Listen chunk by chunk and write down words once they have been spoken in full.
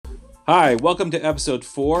Hi, welcome to episode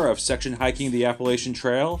 4 of Section Hiking the Appalachian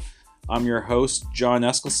Trail. I'm your host, John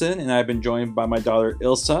Eskelson, and I've been joined by my daughter,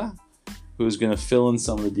 Ilsa, who's going to fill in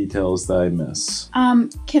some of the details that I miss.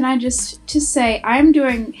 Can I just say, I'm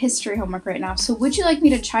doing history homework right now, so would you like me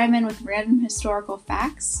to chime in with random historical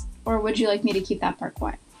facts, or would you like me to keep that part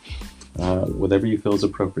quiet? Whatever you feel is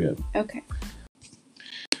appropriate. Okay.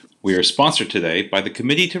 We are sponsored today by the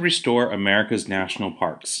Committee to Restore America's National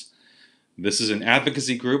Parks. This is an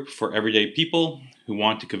advocacy group for everyday people who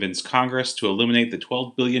want to convince Congress to eliminate the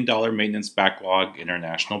 $12 billion maintenance backlog in our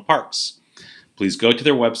national parks. Please go to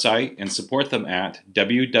their website and support them at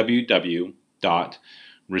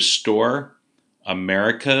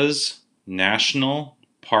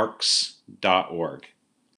www.restoreamericasnationalparks.org.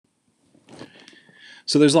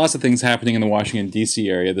 So there's lots of things happening in the Washington, D.C.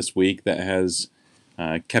 area this week that has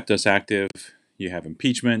kept us active. You have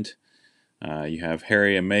impeachment. You have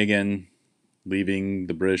Harry and Meghan leaving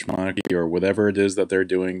the British monarchy, or whatever it is that they're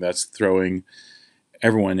doing that's throwing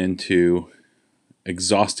everyone into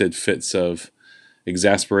exhausted fits of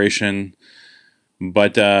exasperation.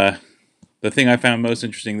 But the thing I found most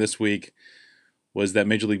interesting this week was that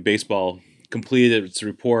Major League Baseball completed its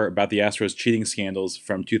report about the Astros cheating scandals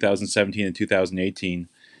from 2017 and 2018.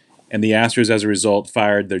 And the Astros, as a result,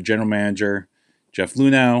 fired their general manager, Jeff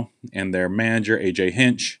Luhnow, and their manager, A.J.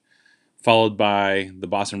 Hinch, followed by the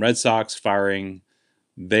Boston Red Sox firing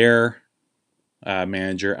their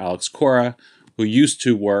manager, Alex Cora, who used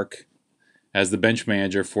to work as the bench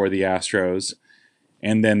manager for the Astros.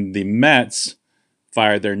 And then the Mets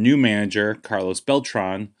fired their new manager, Carlos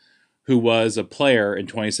Beltran, who was a player in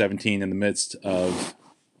 2017 in the midst of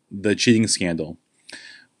the cheating scandal.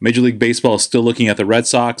 Major League Baseball is still looking at the Red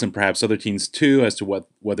Sox and perhaps other teams too as to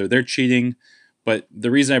whether they're cheating. But the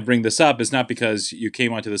reason I bring this up is not because you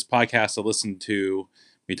came onto this podcast to listen to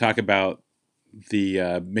me talk about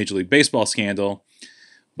the Major League Baseball scandal,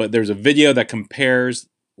 but there's a video that compares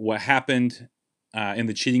what happened in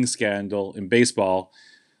the cheating scandal in baseball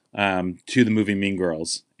to the movie Mean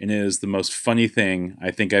Girls. And it is the most funny thing I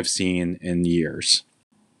think I've seen in years.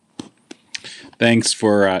 Thanks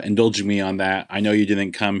for indulging me on that. I know you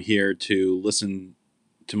didn't come here to listen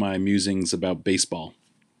to my musings about baseball.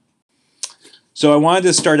 So I wanted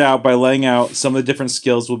to start out by laying out some of the different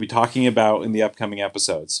skills we'll be talking about in the upcoming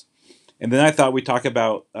episodes. And then I thought we'd talk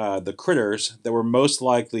about the critters that we're most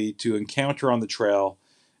likely to encounter on the trail,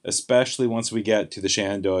 especially once we get to the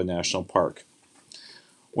Shenandoah National Park.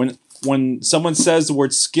 When someone says the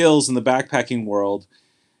word skills in the backpacking world,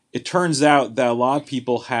 it turns out that a lot of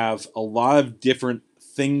people have a lot of different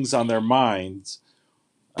things on their minds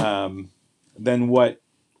than what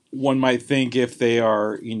one might think if they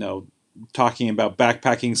are, talking about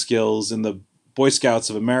backpacking skills in the Boy Scouts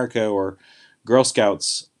of America or Girl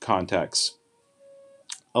Scouts context.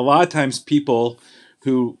 A lot of times people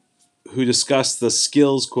who discuss the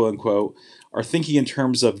skills, quote unquote, are thinking in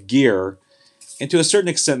terms of gear, and to a certain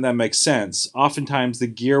extent that makes sense. Oftentimes the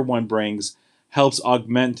gear one brings helps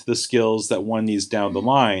augment the skills that one needs down the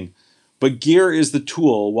line. But gear is the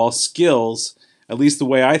tool, while skills, at least the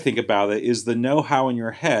way I think about it, is the know-how in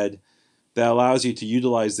your head that allows you to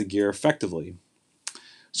utilize the gear effectively.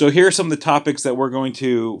 So here are some of the topics that we're going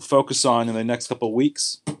to focus on in the next couple of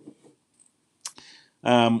weeks.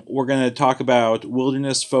 We're going to talk about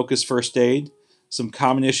wilderness-focused first aid, some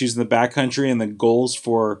common issues in the backcountry, and the goals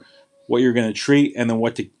for what you're going to treat, and then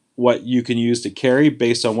what you can use to carry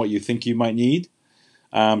based on what you think you might need.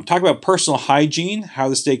 Talk about personal hygiene, how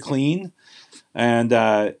to stay clean, and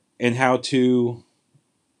how to,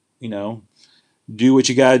 do what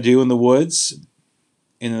you got to do in the woods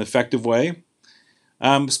in an effective way.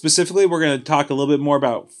 Specifically, we're going to talk a little bit more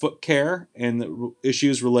about foot care and the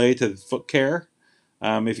issues related to foot care.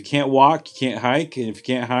 If you can't walk, you can't hike. And if you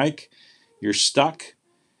can't hike, you're stuck.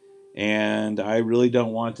 And I really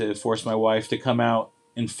don't want to force my wife to come out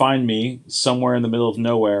and find me somewhere in the middle of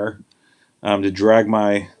nowhere to drag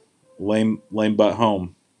my lame butt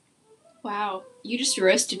home. Wow, you just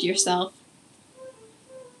roasted yourself.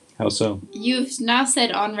 How so? You've now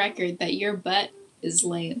said on record that your butt is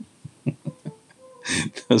lame.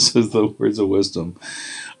 This is the words of wisdom.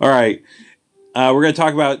 All right. We're going to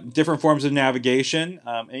talk about different forms of navigation,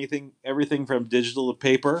 everything from digital to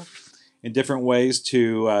paper, and different ways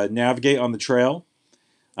to navigate on the trail.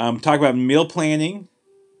 Talk about meal planning,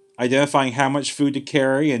 identifying how much food to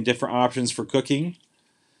carry and different options for cooking.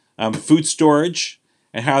 Food storage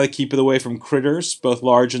and how to keep it away from critters, both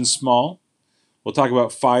large and small. We'll talk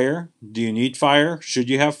about fire. Do you need fire? Should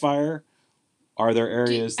you have fire? Are there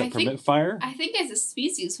areas that permit fire? I think as a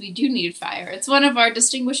species we do need fire. It's one of our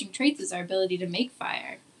distinguishing traits is our ability to make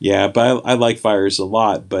fire. Yeah, but I like fires a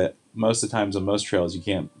lot, but most of the times on most trails you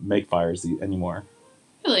can't make fires anymore.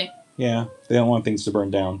 Really? Yeah, they don't want things to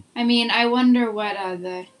burn down. I mean, I wonder what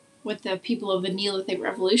the people of the Neolithic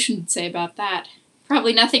Revolution would say about that.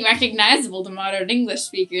 Probably nothing recognizable to modern English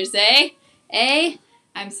speakers, eh? Eh?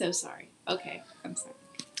 I'm so sorry. Okay, I'm sorry.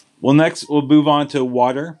 Well, next we'll move on to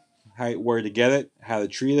water, where to get it, how to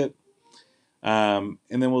treat it, and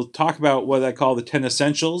then we'll talk about what I call the 10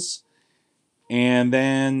 essentials. And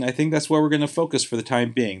then I think that's where we're going to focus for the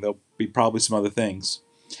time being. There'll be probably some other things.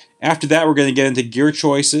 After that, we're going to get into gear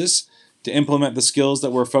choices to implement the skills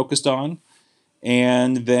that we're focused on.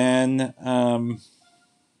 And then,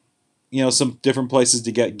 some different places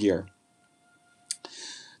to get gear.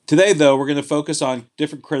 Today, though, we're going to focus on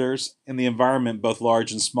different critters in the environment, both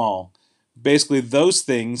large and small. Basically, those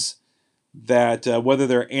things that, whether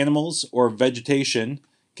they're animals or vegetation,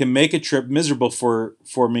 can make a trip miserable for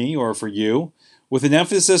me or for you, with an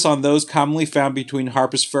emphasis on those commonly found between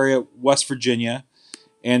Harpers Ferry, West Virginia,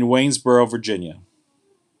 and Waynesboro, Virginia.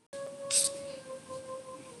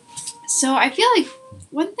 So I feel like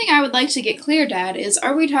one thing I would like to get clear, Dad, is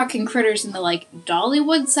are we talking critters in the,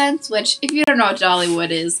 Dollywood sense? Which, if you don't know what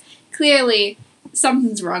Dollywood is, clearly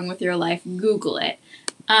something's wrong with your life. Google it.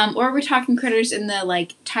 Or are we talking critters in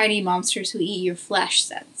the, tiny monsters who eat your flesh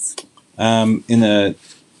sense? I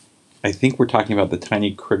think we're talking about the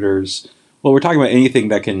tiny critters. Well, we're talking about anything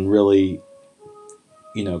that can really,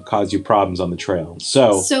 cause you problems on the trail.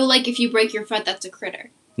 So, if you break your foot, that's a critter.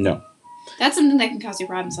 No. That's something that can cause you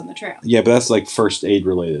problems on the trail. Yeah, but that's first aid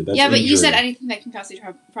related. That's but injury. you said anything that can cause you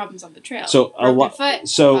problems on the trail. So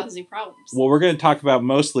causes you problems. What we're going to talk about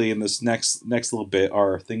mostly in this next little bit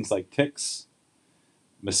are things like ticks,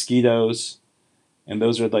 mosquitoes, and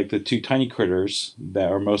those are the two tiny critters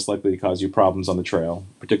that are most likely to cause you problems on the trail,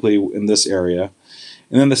 particularly in this area.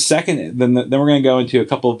 And then then we're going to go into a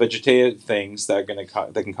couple of vegetative things that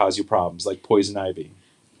are that can cause you problems, like poison ivy.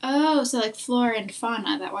 Oh, so flora and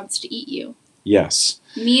fauna that wants to eat you. Yes.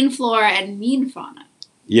 Mean flora and mean fauna.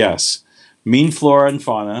 Yes. Mean flora and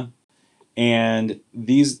fauna. And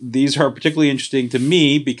these are particularly interesting to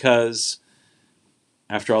me because,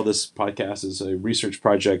 after all, this podcast is a research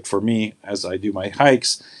project for me as I do my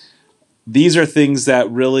hikes. These are things that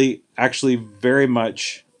really actually very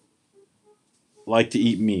much like to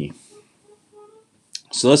eat me.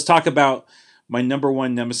 So let's talk about my number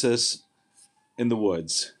one nemesis in the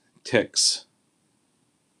woods, ticks.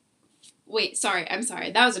 Wait, I'm sorry.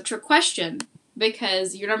 That was a trick question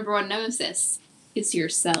because your number one nemesis is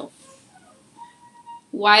yourself.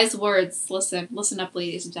 Wise words. Listen up,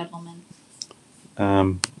 ladies and gentlemen.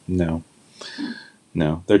 No,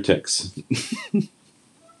 they're ticks.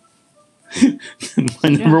 My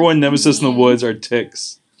number one nemesis in the woods are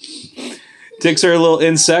ticks. Ticks are little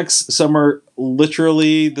insects. Some are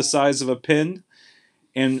literally the size of a pin.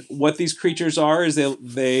 And what these creatures are is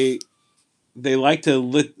they like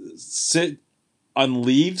to sit on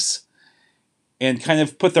leaves and kind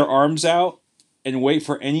of put their arms out and wait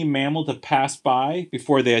for any mammal to pass by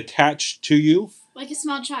before they attach to you. Like a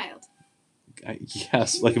small child.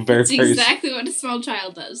 Yes, like a very... That's exactly what a small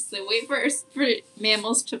child does. They wait for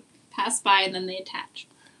mammals to pass by and then they attach.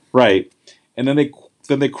 Right. And then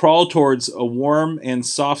they crawl towards a warm and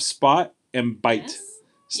soft spot and bite.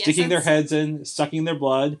 Yes. Sticking their heads in, sucking their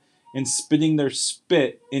blood, and spitting their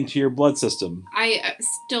spit into your blood system. I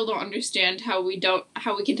still don't understand how we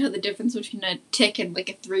can tell the difference between a tick and a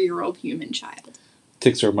 3-year-old human child.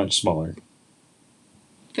 Ticks are much smaller.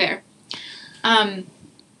 Fair. Oh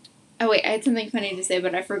wait, I had something funny to say,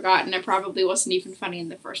 but I forgot, and it probably wasn't even funny in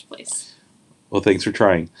the first place. Well, thanks for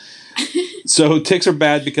trying. So ticks are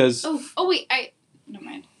bad because... Oh wait, never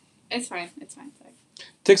mind. It's fine. Sorry.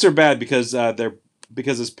 Ticks are bad because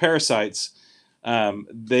as parasites,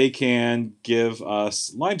 they can give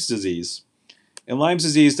us Lyme's disease. And Lyme's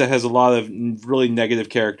disease that has a lot of really negative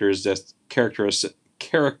characteristics. Characteristics.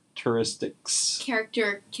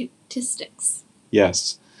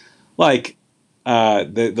 Yes.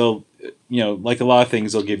 They'll, like a lot of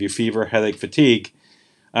things, they'll give you fever, headache, fatigue.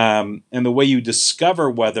 And the way you discover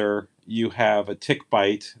whether you have a tick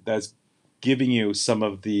bite that's giving you some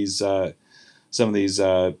of these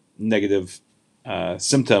negative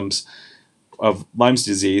symptoms of Lyme's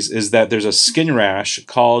disease is that there's a skin rash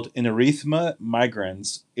called an erythema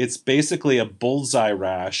migrans. It's basically a bullseye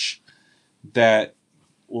rash that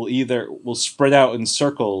will spread out in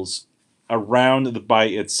circles around the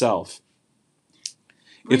bite itself.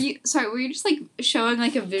 Were you just showing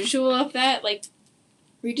a visual of that?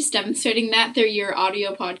 Were you just demonstrating that through your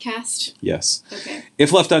audio podcast? Yes. Okay.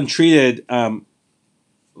 If left untreated,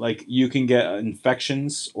 you can get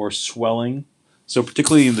infections or swelling So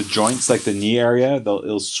particularly in the joints, like the knee area,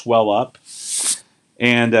 it'll swell up,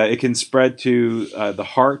 and it can spread to the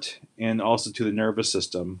heart and also to the nervous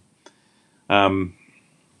system, and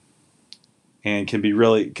can be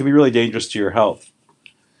really dangerous to your health.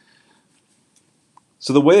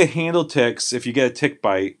 So the way to handle ticks, if you get a tick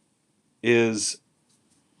bite, is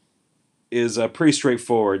pretty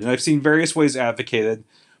straightforward, and I've seen various ways advocated,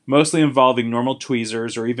 mostly involving normal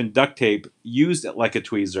tweezers or even duct tape used like a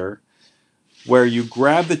tweezer, where you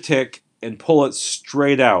grab the tick and pull it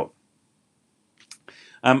straight out.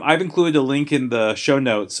 I've included a link in the show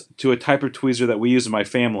notes to a type of tweezer that we use in my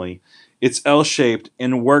family. It's L-shaped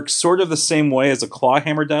and works sort of the same way as a claw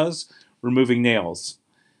hammer does, removing nails.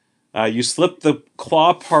 You slip the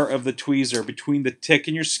claw part of the tweezer between the tick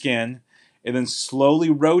and your skin, and then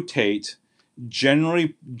slowly rotate,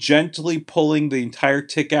 gently pulling the entire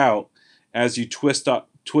tick out as you twist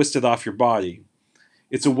it off your body.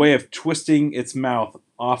 It's a way of twisting its mouth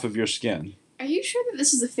off of your skin. Are you sure that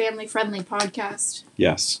this is a family-friendly podcast?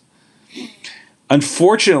 Yes.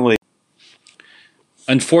 Unfortunately,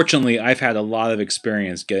 I've had a lot of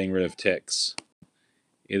experience getting rid of ticks.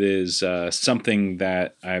 It is something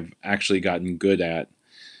that I've actually gotten good at.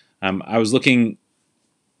 I was looking,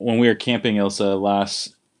 when we were camping, Ilsa,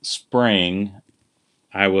 last spring,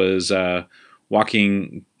 I was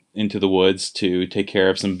walking into the woods to take care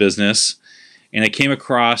of some business, and I came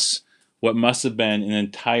across what must have been an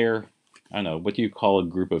entire, I don't know, what do you call a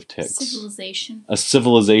group of ticks? Civilization. A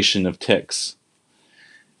civilization of ticks.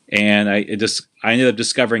 And I ended up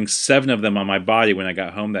discovering 7 of them on my body when I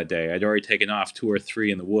got home that day. I'd already taken off 2 or 3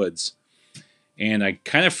 in the woods. And I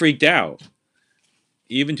kind of freaked out,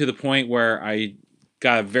 even to the point where I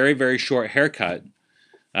got a very, very short haircut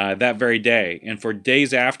that very day. And for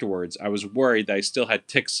days afterwards, I was worried that I still had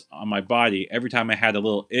ticks on my body every time I had a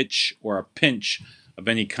little itch or a pinch of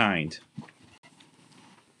any kind.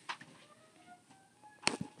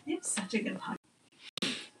 You have such a good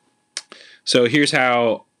podcast. So here's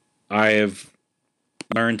how I have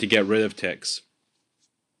learned to get rid of ticks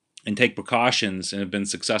and take precautions and have been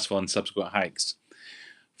successful in subsequent hikes.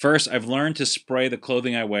 First, I've learned to spray the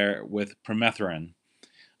clothing I wear with permethrin.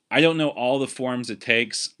 I don't know all the forms it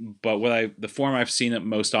takes, but the form I've seen it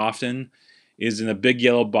most often is in a big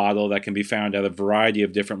yellow bottle that can be found at a variety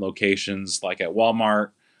of different locations, like at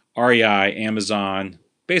Walmart, REI, Amazon,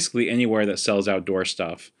 basically anywhere that sells outdoor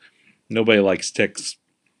stuff. Nobody likes ticks.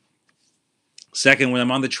 Second, when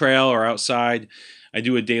I'm on the trail or outside, I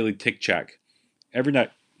do a daily tick check. Every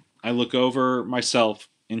night, I look over myself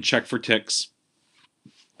and check for ticks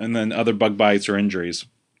and then other bug bites or injuries.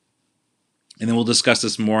 And then we'll discuss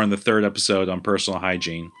this more in the 3rd episode on personal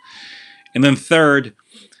hygiene. And then third,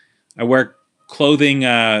 I wear clothing,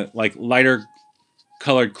 like lighter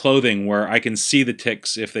colored clothing, where I can see the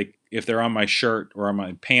ticks if they're on my shirt or on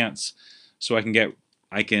my pants, so I can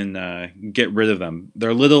get rid of them.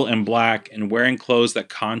 They're little and black, and wearing clothes that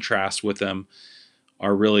contrast with them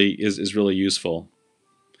is really useful.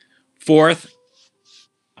 Fourth,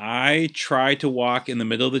 I try to walk in the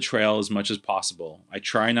middle of the trail as much as possible. I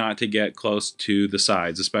try not to get close to the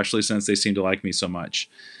sides, especially since they seem to like me so much.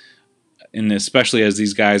 And especially as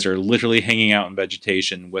these guys are literally hanging out in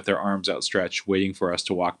vegetation with their arms outstretched, waiting for us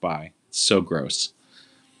to walk by. It's so gross.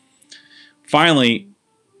 Finally,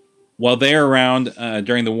 while they are around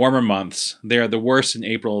during the warmer months, they are the worst in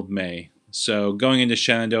April and May. So going into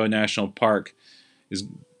Shenandoah National Park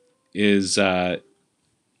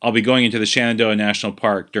I'll be going into the Shenandoah National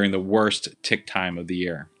Park during the worst tick time of the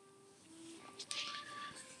year.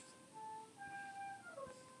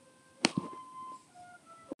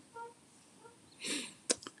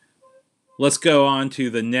 Let's go on to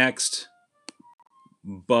the next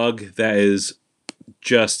bug that is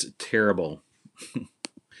just terrible.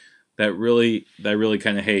 that really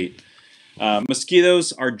kind of hate.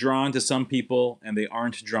 Mosquitoes are drawn to some people and they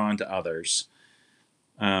aren't drawn to others.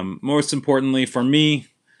 Most importantly for me,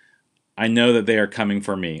 I know that they are coming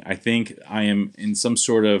for me. I think I am in some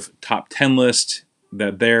sort of top 10 list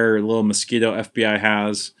that their little mosquito FBI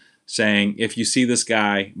has, saying, if you see this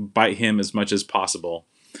guy, bite him as much as possible.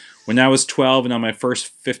 When I was 12 and on my first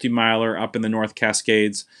 50 miler up in the North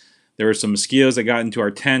Cascades, there were some mosquitoes that got into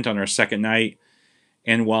our tent on our second night.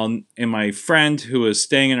 And my friend who was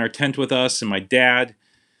staying in our tent with us and my dad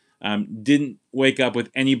didn't wake up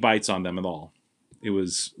with any bites on them at all. It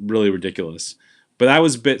was really ridiculous. But I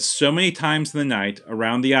was bit so many times in the night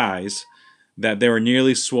around the eyes that they were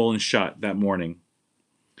nearly swollen shut that morning.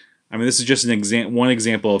 I mean, this is just one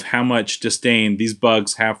example of how much disdain these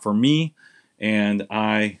bugs have for me, and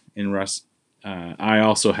I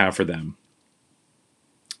also have for them.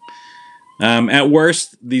 At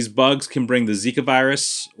worst, these bugs can bring the Zika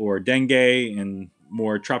virus or dengue in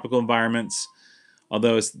more tropical environments,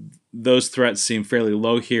 although those threats seem fairly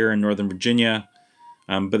low here in Northern Virginia.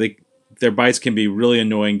 But their bites can be really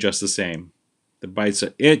annoying just the same. The bites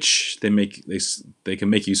itch. They can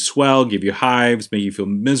make you swell, give you hives, make you feel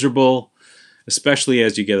miserable, especially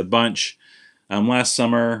as you get a bunch. Last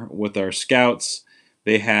summer with our scouts,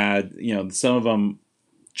 they had, some of them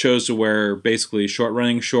chose to wear basically short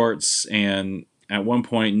running shorts and at one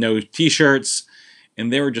point no t-shirts,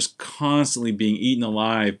 and they were just constantly being eaten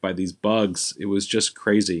alive by these bugs. It was just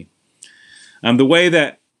crazy. The way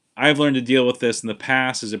that I've learned to deal with this in the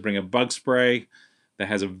past is to bring a bug spray that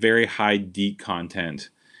has a very high DEET content,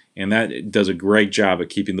 and that does a great job at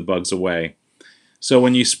keeping the bugs away. So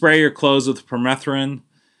when you spray your clothes with permethrin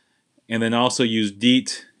and then also use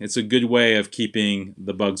DEET, it's a good way of keeping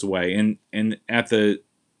the bugs away. And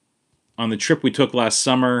on the trip we took last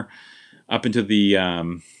summer up into the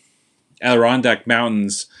Adirondack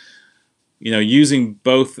Mountains, using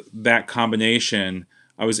both that combination,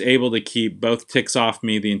 I was able to keep both ticks off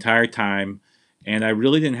me the entire time, and I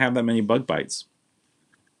really didn't have that many bug bites.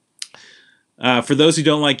 For those who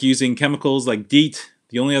don't like using chemicals like DEET,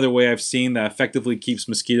 the only other way I've seen that effectively keeps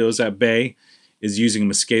mosquitoes at bay is using a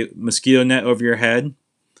mosquito net over your head.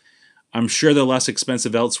 I'm sure they're less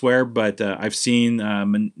expensive elsewhere, but I've seen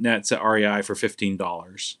nets at REI for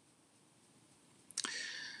 $15.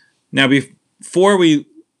 Now, before we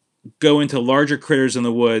go into larger critters in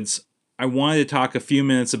the woods, I wanted to talk a few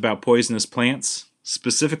minutes about poisonous plants.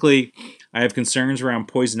 Specifically, I have concerns around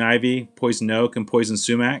poison ivy, poison oak, and poison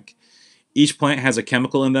sumac. Each plant has a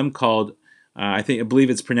chemical in them called, I believe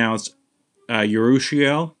it's pronounced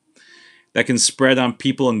urushiol, that can spread on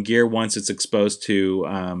people and gear once it's exposed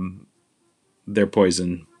to their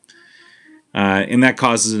poison. And that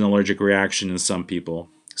causes an allergic reaction in some people.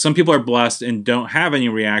 Some people are blessed and don't have any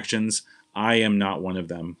reactions. I am not one of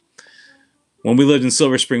them. When we lived in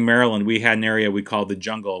Silver Spring, Maryland, we had an area we called the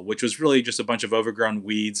jungle, which was really just a bunch of overgrown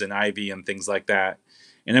weeds and ivy and things like that.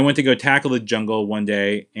 And I went to go tackle the jungle one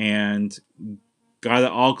day and got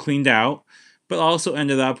it all cleaned out, but also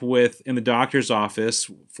ended up in the doctor's office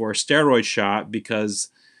for a steroid shot because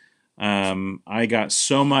I got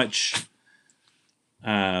so much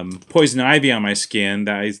poison ivy on my skin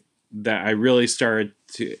that I really started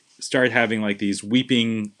having like these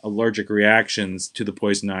weeping allergic reactions to the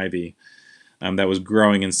poison ivy that was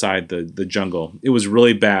growing inside the jungle. It was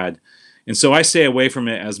really bad, and so I stay away from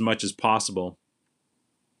it as much as possible.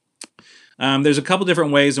 There's a couple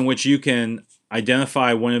different ways in which you can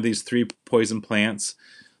identify one of these three poison plants.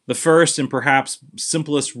 The first and perhaps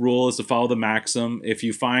simplest rule is to follow the maxim: if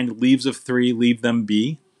you find leaves of 3, leave them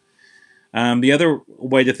be. The other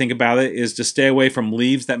way to think about it is to stay away from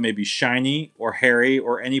leaves that may be shiny or hairy,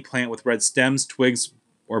 or any plant with red stems, twigs,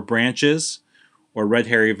 or branches, or red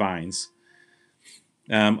hairy vines.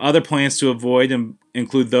 Other plants to avoid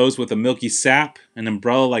include those with a milky sap, an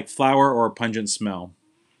umbrella-like flower, or a pungent smell.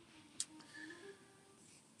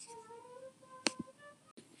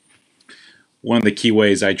 One of the key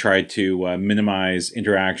ways I try to minimize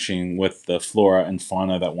interaction with the flora and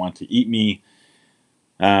fauna that want to eat me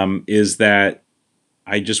is that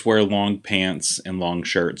I just wear long pants and long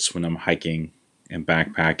shirts when I'm hiking and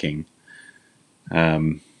backpacking.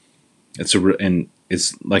 It's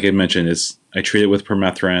like I mentioned, I treat it with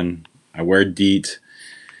permethrin. I wear DEET,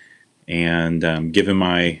 and given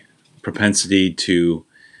my propensity to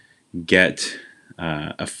get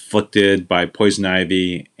afflicted by poison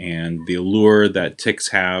ivy and the allure that ticks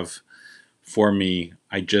have for me,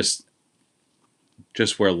 I just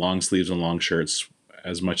wear long sleeves and long shirts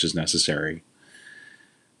as much as necessary.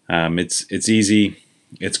 It's easy,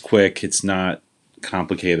 it's quick, it's not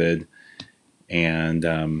complicated,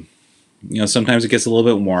 and sometimes it gets a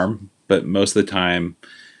little bit warm, but most of the time,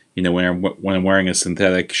 when I'm wearing a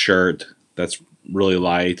synthetic shirt that's really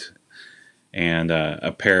light and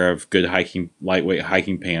a pair of good lightweight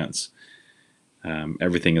hiking pants,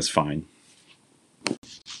 everything is fine.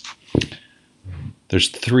 There's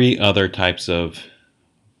 3 other types of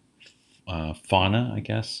fauna, I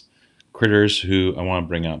guess, critters who I want to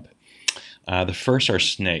bring up. The first are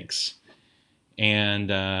snakes.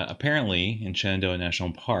 And apparently in Shenandoah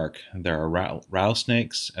National Park, there are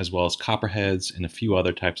rattlesnakes as well as copperheads and a few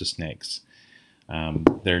other types of snakes.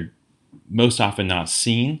 They're most often not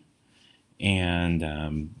seen,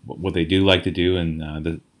 and what they do like to do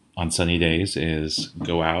on sunny days is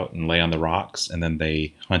go out and lay on the rocks, and then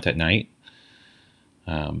they hunt at night.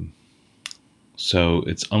 So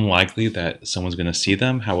it's unlikely that someone's going to see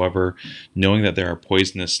them. However, knowing that there are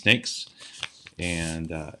poisonous snakes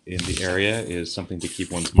and in the area is something to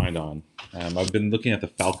keep one's mind on. I've been looking at the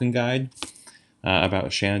Falcon Guide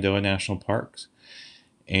about Shenandoah National Parks,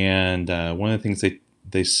 and one of the things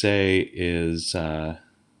they say is that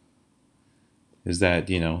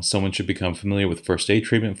someone should become familiar with first aid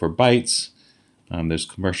treatment for bites. There's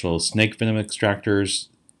commercial snake venom extractors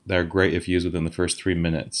that are great if used within the first 3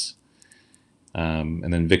 minutes.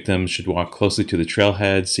 And then victims should walk closely to the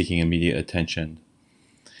trailhead, seeking immediate attention.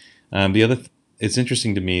 It's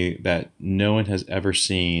interesting to me that no one has ever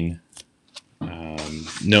seen,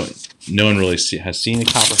 no one really has seen a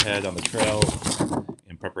copperhead on the trail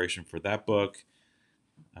in preparation for that book.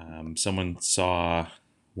 Someone saw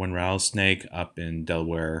one rattlesnake up in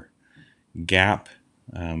Delaware Gap,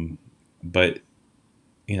 but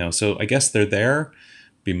so I guess they're there.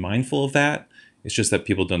 Be mindful of that. It's just that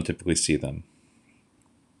people don't typically see them.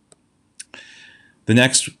 The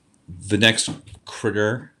next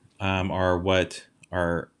critter are what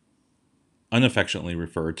are unaffectionately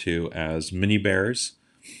referred to as mini bears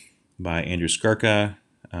by Andrew Skurka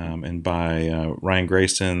and by Ryan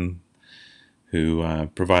Grayson, who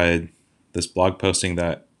provided this blog posting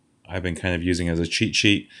that I've been kind of using as a cheat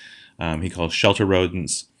sheet. He calls shelter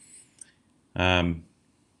rodents.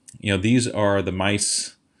 These are the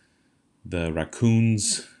mice, the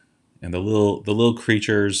raccoons, and the little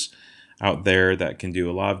creatures out there that can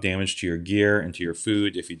do a lot of damage to your gear and to your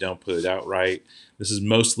food if you don't put it out right. This is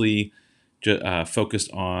mostly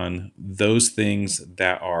focused on those things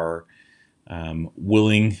that are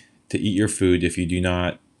willing to eat your food if you do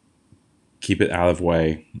not keep it out of the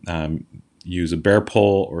way. Use a bear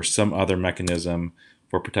pole or some other mechanism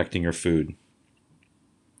for protecting your food.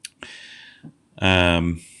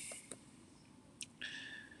 I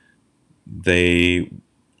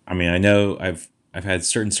know I've had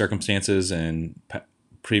certain circumstances in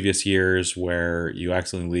previous years where you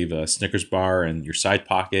accidentally leave a Snickers bar in your side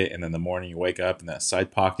pocket, and then the morning you wake up and that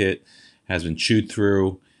side pocket has been chewed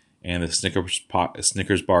through, and the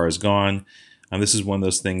Snickers bar is gone. This is one of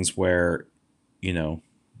those things where,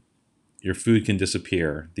 your food can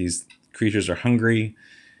disappear. These creatures are hungry,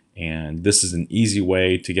 and this is an easy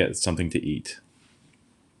way to get something to eat.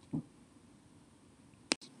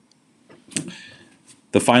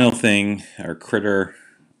 The final thing, or critter,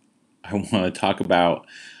 I want to talk about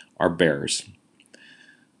are bears.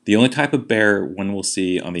 The only type of bear one will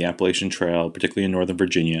see on the Appalachian Trail, particularly in Northern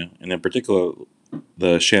Virginia, and in particular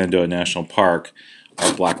the Shenandoah National Park,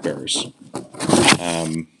 are black bears.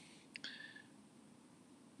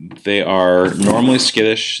 They are normally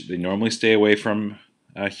skittish. They normally stay away from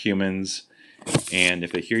humans, and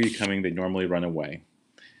if they hear you coming, they normally run away.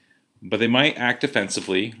 But they might act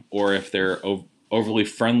defensively, or if they're overly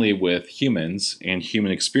friendly with humans and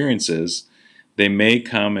human experiences, they may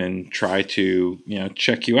come and try to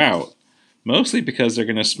check you out, mostly because they're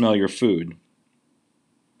going to smell your food.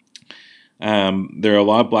 There are a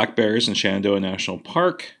lot of black bears in Shenandoah National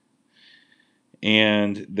Park,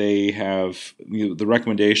 and they have the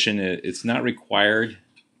recommendation. It's not required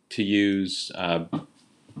to use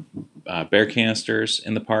bear canisters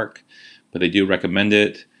in the park, but they do recommend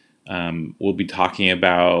it. We'll be talking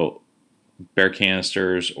about bear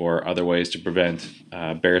canisters or other ways to prevent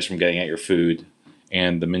bears from getting at your food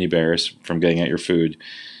and the mini bears from getting at your food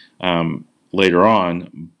later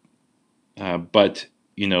on. But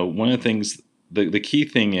one of the things, the key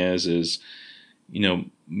thing is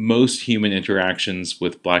most human interactions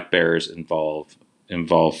with black bears involve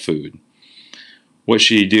food. What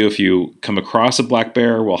should you do if you come across a black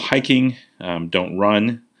bear while hiking? Don't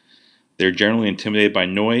run. They're generally intimidated by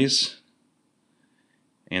noise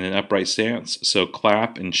and an upright stance, so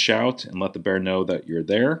clap and shout and let the bear know that you're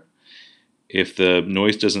there. If the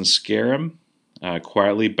noise doesn't scare him,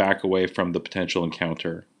 quietly back away from the potential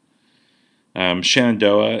encounter.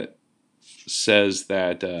 Shenandoah says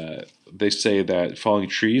that they say that falling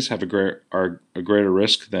trees are a greater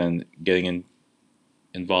risk than getting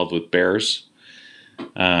involved with bears,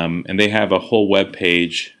 and they have a whole web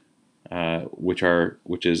page, which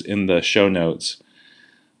is in the show notes,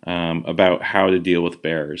 about how to deal with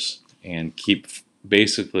bears and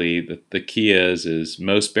basically the key is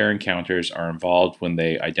most bear encounters are involved when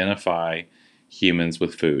they identify humans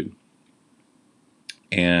with food.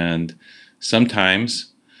 And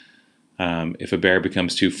sometimes if a bear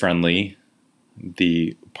becomes too friendly,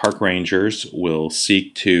 the park rangers will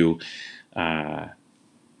seek to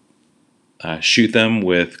shoot them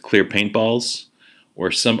with clear paintballs or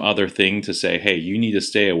some other thing to say, hey, you need to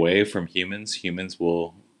stay away from humans. Humans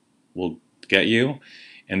will get you.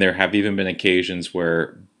 And there have even been occasions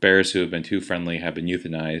where bears who have been too friendly have been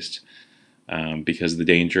euthanized because of the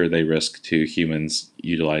danger they risk to humans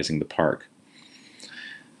utilizing the park.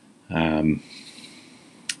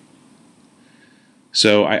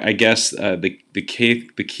 So I guess the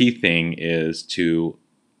key thing is to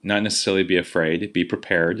not necessarily be afraid, be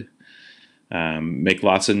prepared, make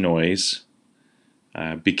lots of noise,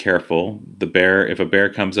 be careful. If a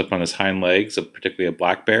bear comes up on his hind legs, particularly a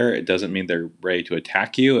black bear, it doesn't mean they're ready to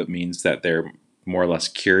attack you. It means that they're more or less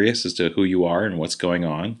curious as to who you are and what's going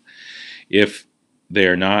on. If they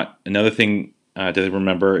are not, another thing to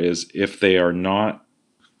remember is if they are not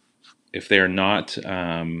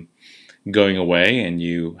going away and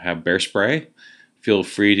you have bear spray, feel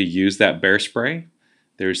free to use that bear spray.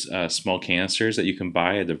 There's small canisters that you can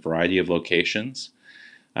buy at a variety of locations.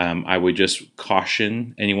 I would just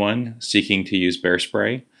caution anyone seeking to use bear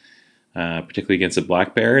spray, particularly against a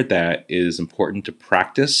black bear, that it is important to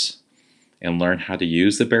practice and learn how to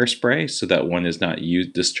use the bear spray so that one is not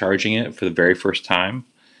discharging it for the very first time.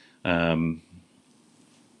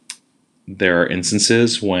 There are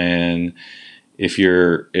instances when if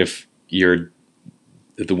the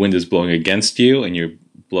wind is blowing against you and you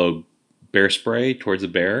blow bear spray towards a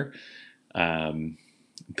bear, the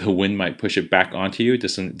wind might push it back onto you,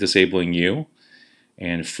 disabling you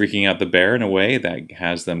and freaking out the bear in a way that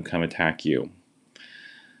has them come attack you.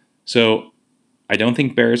 So I don't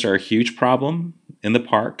think bears are a huge problem in the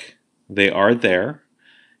park. They are there.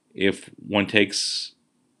 If one takes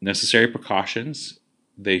necessary precautions,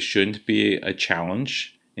 they shouldn't be a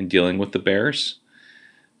challenge in dealing with the bears.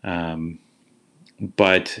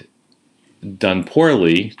 But done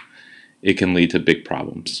poorly, it can lead to big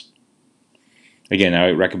problems. Again, I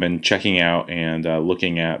would recommend checking out and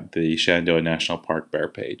looking at the Shenandoah National Park bear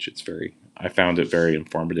page. I found it very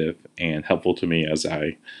informative and helpful to me as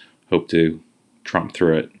I hope to tromp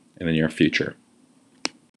through it in the near future.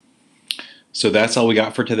 So that's all we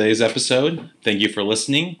got for today's episode. Thank you for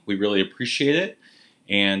listening. We really appreciate it.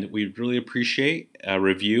 And we'd really appreciate a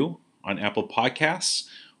review on Apple Podcasts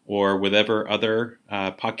or whatever other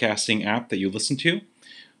podcasting app that you listen to.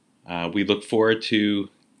 We look forward to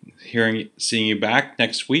seeing you back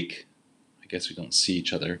next week. I guess we don't see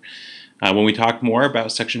each other when we talk more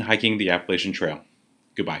about section hiking the Appalachian Trail.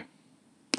 Goodbye.